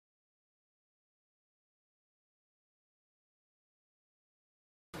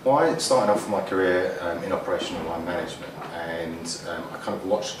Well, I started off my career in operational line management, and I kind of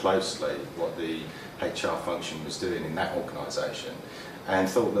watched closely what the HR function was doing in that organisation, and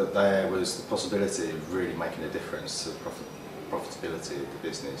thought that there was the possibility of really making a difference to the profitability of the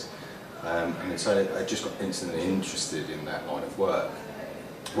business. And so I just got instantly interested in that line of work.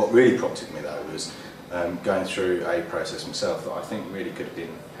 What really prompted me though was going through a process myself that I think really could have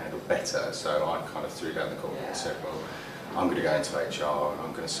been handled better. So I kind of threw down the gauntlet and said, well, I'm going to go into HR and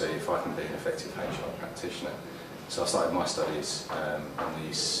I'm going to see if I can be an effective HR practitioner. So I started my studies on the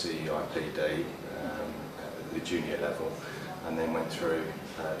CIPD at the junior level, and then went through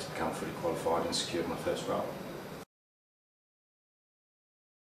to become fully qualified and secured my first role.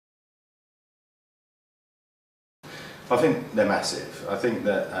 I think they're massive. I think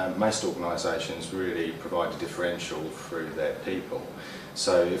that most organisations really provide a differential through their people.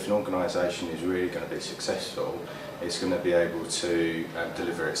 So if an organisation is really going to be successful, it's going to be able to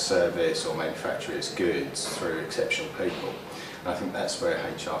deliver its service or manufacture its goods through exceptional people. And I think that's where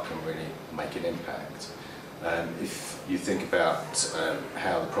HR can really make an impact. If you think about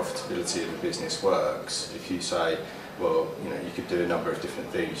how the profitability of a business works, if you say, well, you could do a number of different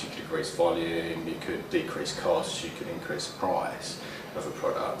things. You could increase volume, you could decrease costs, you could increase the price of a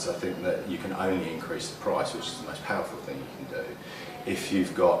product. I think that you can only increase the price, which is the most powerful thing you can do, if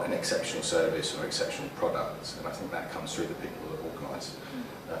you've got an exceptional service or exceptional product. And I think that comes through the people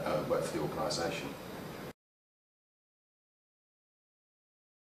that work for the organisation.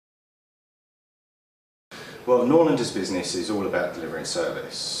 Well, Norlander's business is all about delivering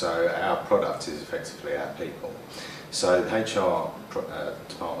service, so our product is effectively our people. So the HR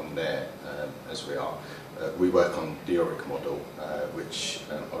department there, as we are, we work on the Oric model, which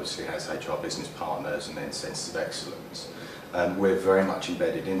obviously has HR business partners and then centres of excellence. We're very much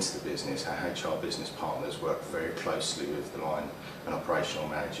embedded into the business. Our HR business partners work very closely with the line and operational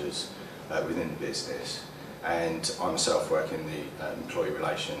managers within the business, and I myself work in the Employee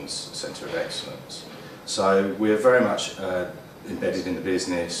Relations Centre of Excellence. So we're very much embedded in the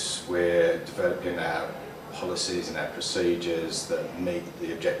business. We're developing our policies and our procedures that meet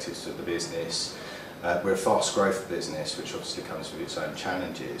the objectives of the business. We're a fast growth business, which obviously comes with its own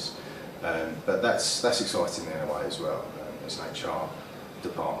challenges, but that's exciting in a way as well. As an HR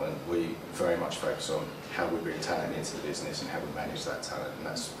department, we very much focus on how we bring talent into the business and how we manage that talent, and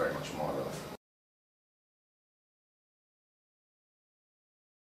that's very much my role.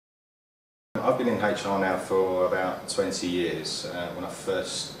 I've been in HR now for about 20 years. When I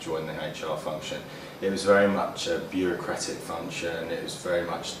first joined the HR function, it was very much a bureaucratic function. It was very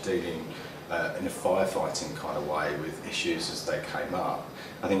much dealing in a firefighting kind of way with issues as they came up.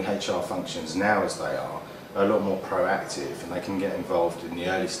 I think HR functions now, as they are a lot more proactive, and they can get involved in the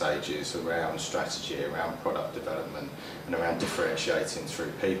early stages around strategy, around product development, and around differentiating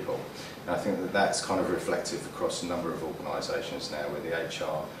through people. And I think that that's kind of reflective across a number of organisations now, where the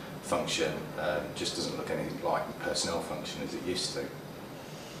HR function just doesn't look anything like the personnel function as it used to.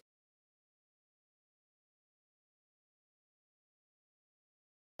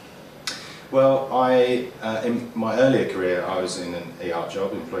 Well, in my earlier career, I was in an ER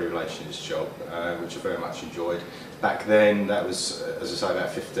job, employee relations job, which I very much enjoyed. Back then, that was, as I say,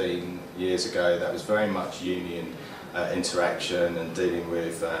 about 15 years ago, that was very much union interaction and dealing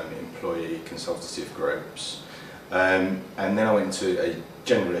with employee consultative groups. And then I went into a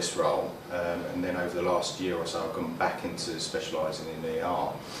generalist role, and then over the last year or so I've gone back into specialising in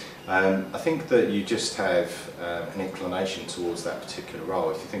ER. I think that you just have an inclination towards that particular role.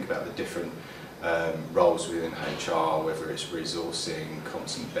 If you think about the different roles within HR, whether it's resourcing,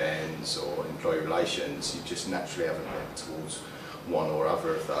 comps and bends or employee relations, you just naturally have a bent towards one or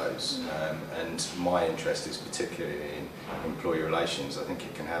other of those. And my interest is particularly in employee relations. I think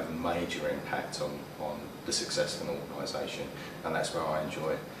it can have a major impact on the success of an organisation, and that's where I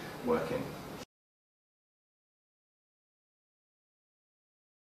enjoy working.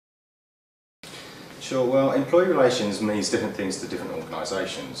 Sure, well, employee relations means different things to different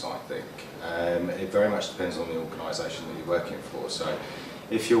organisations, I think. It very much depends on the organisation that you're working for. So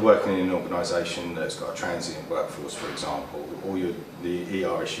if you're working in an organisation that's got a transient workforce, for example, all the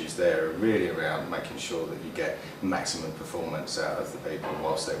ER issues there are really around making sure that you get maximum performance out of the people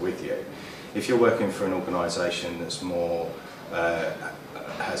whilst they're with you. If you're working for an organisation that's more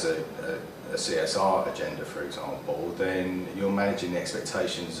has a CSR agenda, for example, then you're managing the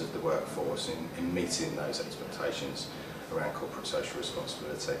expectations of the workforce in meeting those expectations around corporate social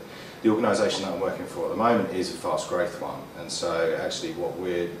responsibility. The organisation that I'm working for at the moment is a fast growth one, and so actually what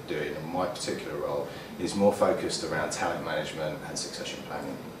we're doing in my particular role is more focused around talent management and succession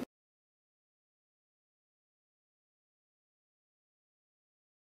planning.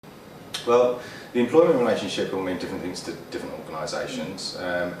 Well, the employment relationship will mean different things to different organisations,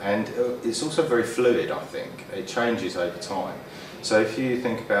 and it's also very fluid, I think. It changes over time. So if you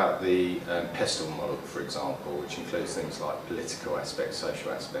think about the pestle model, for example, which includes things like political aspects,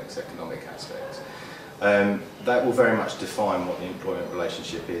 social aspects, economic aspects, that will very much define what the employment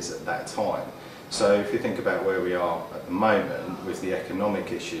relationship is at that time. So if you think about where we are at the moment with the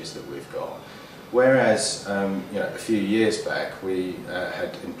economic issues that we've got, whereas a few years back we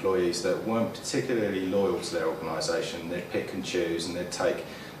had employees that weren't particularly loyal to their organisation, they'd pick and choose and they'd take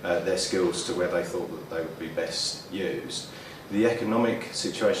their skills to where they thought that they would be best used. The economic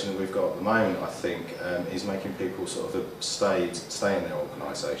situation that we've got at the moment, I think, is making people sort of stay in their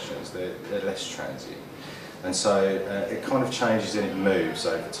organisations. They're less transient. And so it kind of changes and it moves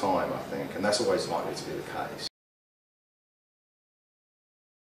over time, I think, and that's always likely to be the case.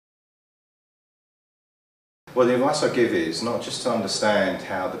 Well, the advice I give is not just to understand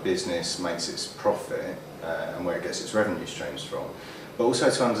how the business makes its profit and where it gets its revenue streams from, but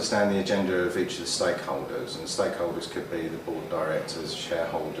also to understand the agenda of each of the stakeholders. And the stakeholders could be the board of directors,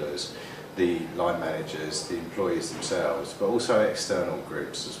 shareholders, the line managers, the employees themselves, but also external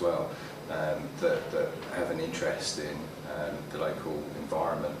groups as well that have an interest in the local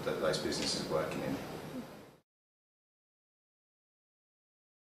environment that those businesses are working in.